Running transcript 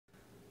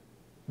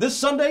This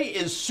Sunday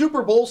is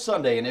Super Bowl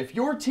Sunday, and if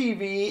your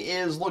TV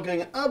is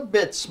looking a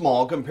bit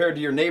small compared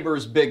to your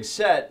neighbor's big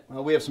set,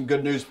 well, we have some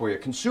good news for you.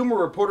 Consumer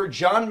reporter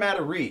John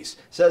Matarese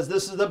says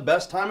this is the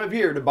best time of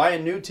year to buy a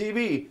new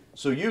TV,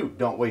 so you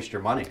don't waste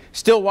your money.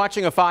 Still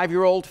watching a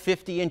 5-year-old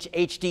 50-inch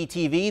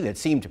HDTV that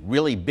seemed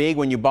really big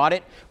when you bought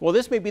it? Well,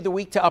 this may be the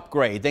week to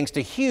upgrade thanks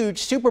to huge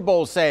Super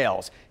Bowl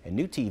sales and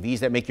new TVs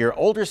that make your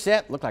older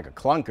set look like a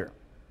clunker.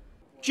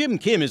 Jim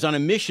Kim is on a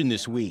mission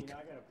this week.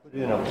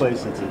 In a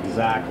place that's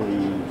exactly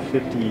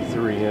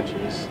 53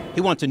 inches.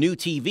 He wants a new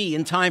TV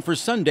in time for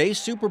Sunday's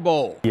Super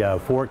Bowl. Yeah,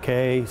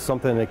 4K,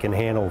 something that can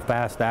handle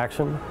fast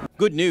action.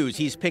 Good news,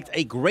 he's picked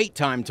a great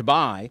time to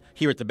buy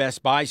here at the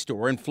Best Buy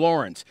store in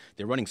Florence.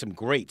 They're running some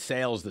great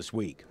sales this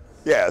week.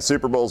 Yeah,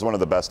 Super Bowl is one of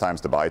the best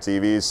times to buy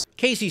TVs.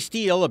 Casey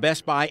Steele, a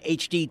Best Buy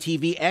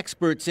HDTV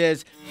expert,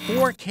 says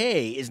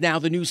 4K is now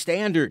the new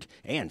standard,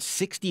 and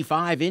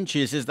 65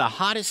 inches is the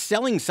hottest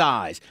selling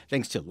size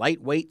thanks to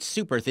lightweight,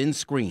 super thin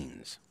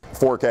screens.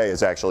 4K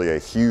is actually a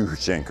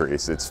huge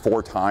increase. It's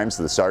 4 times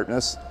the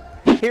sharpness.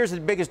 Here's the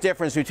biggest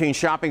difference between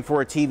shopping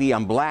for a TV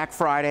on Black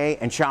Friday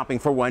and shopping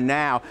for one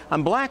now.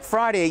 On Black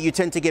Friday, you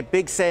tend to get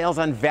big sales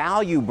on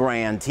value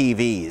brand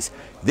TVs.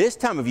 This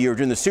time of year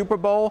during the Super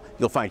Bowl,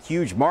 you'll find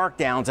huge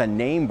markdowns on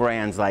name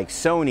brands like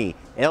Sony,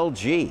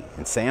 LG,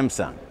 and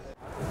Samsung.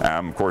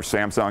 Of course,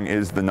 Samsung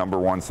is the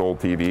 #1 sold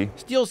TV.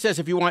 Steele says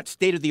if you want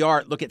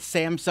state-of-the-art, look at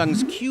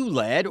Samsung's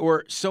QLED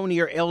or Sony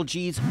or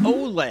LG's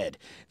OLED.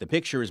 The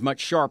picture is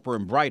much sharper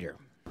and brighter.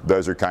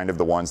 Those are kind of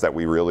the ones that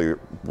we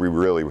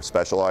really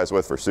specialize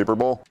with for Super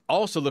Bowl.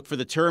 Also look for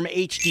the term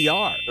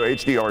HDR. So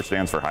HDR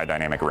stands for high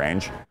dynamic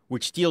range,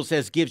 which Steele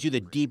says gives you the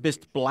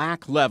deepest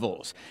black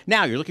levels.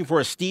 Now you're looking for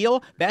a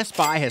steal? Best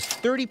Buy has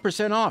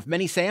 30% off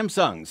many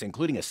Samsungs,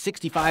 including a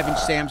 65-inch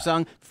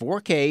Samsung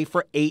 4K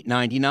for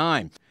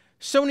 $899.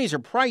 Sony's are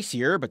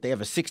pricier, but they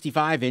have a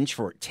 65-inch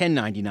for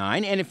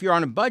 $1099. And if you're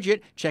on a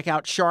budget, check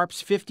out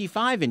Sharp's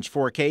 55-inch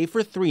 4K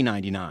for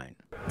 $399.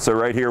 So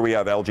right here we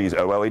have LG's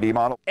OLED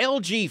model.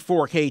 LG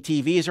 4K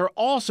TVs are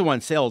also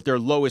on sale at their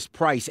lowest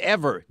price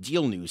ever,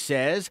 Deal News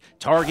says.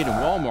 Target and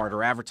Walmart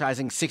are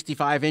advertising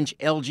 65-inch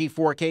LG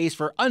 4Ks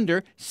for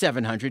under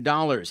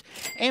 $700.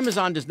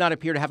 Amazon does not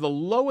appear to have the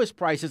lowest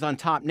prices on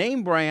top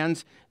name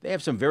brands. They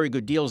have some very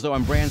good deals, though,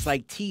 on brands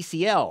like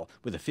TCL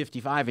with a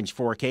 55-inch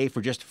 4K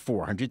for just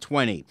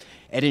 $420.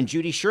 Ed and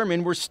Judy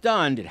Sherman were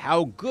stunned at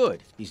how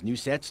good these new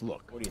sets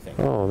look. What do you think?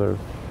 Oh, they're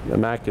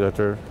immaculate.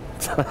 They're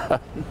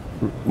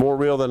more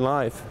real than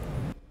life.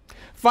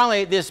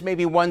 Finally, this may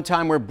be one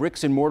time where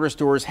bricks and mortar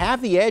stores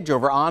have the edge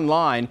over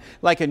online.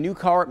 Like a new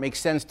car, it makes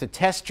sense to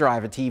test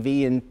drive a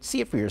TV and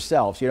see it for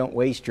yourself so you don't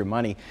waste your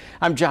money.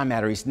 I'm John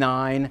Matarese,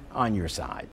 9 on your side.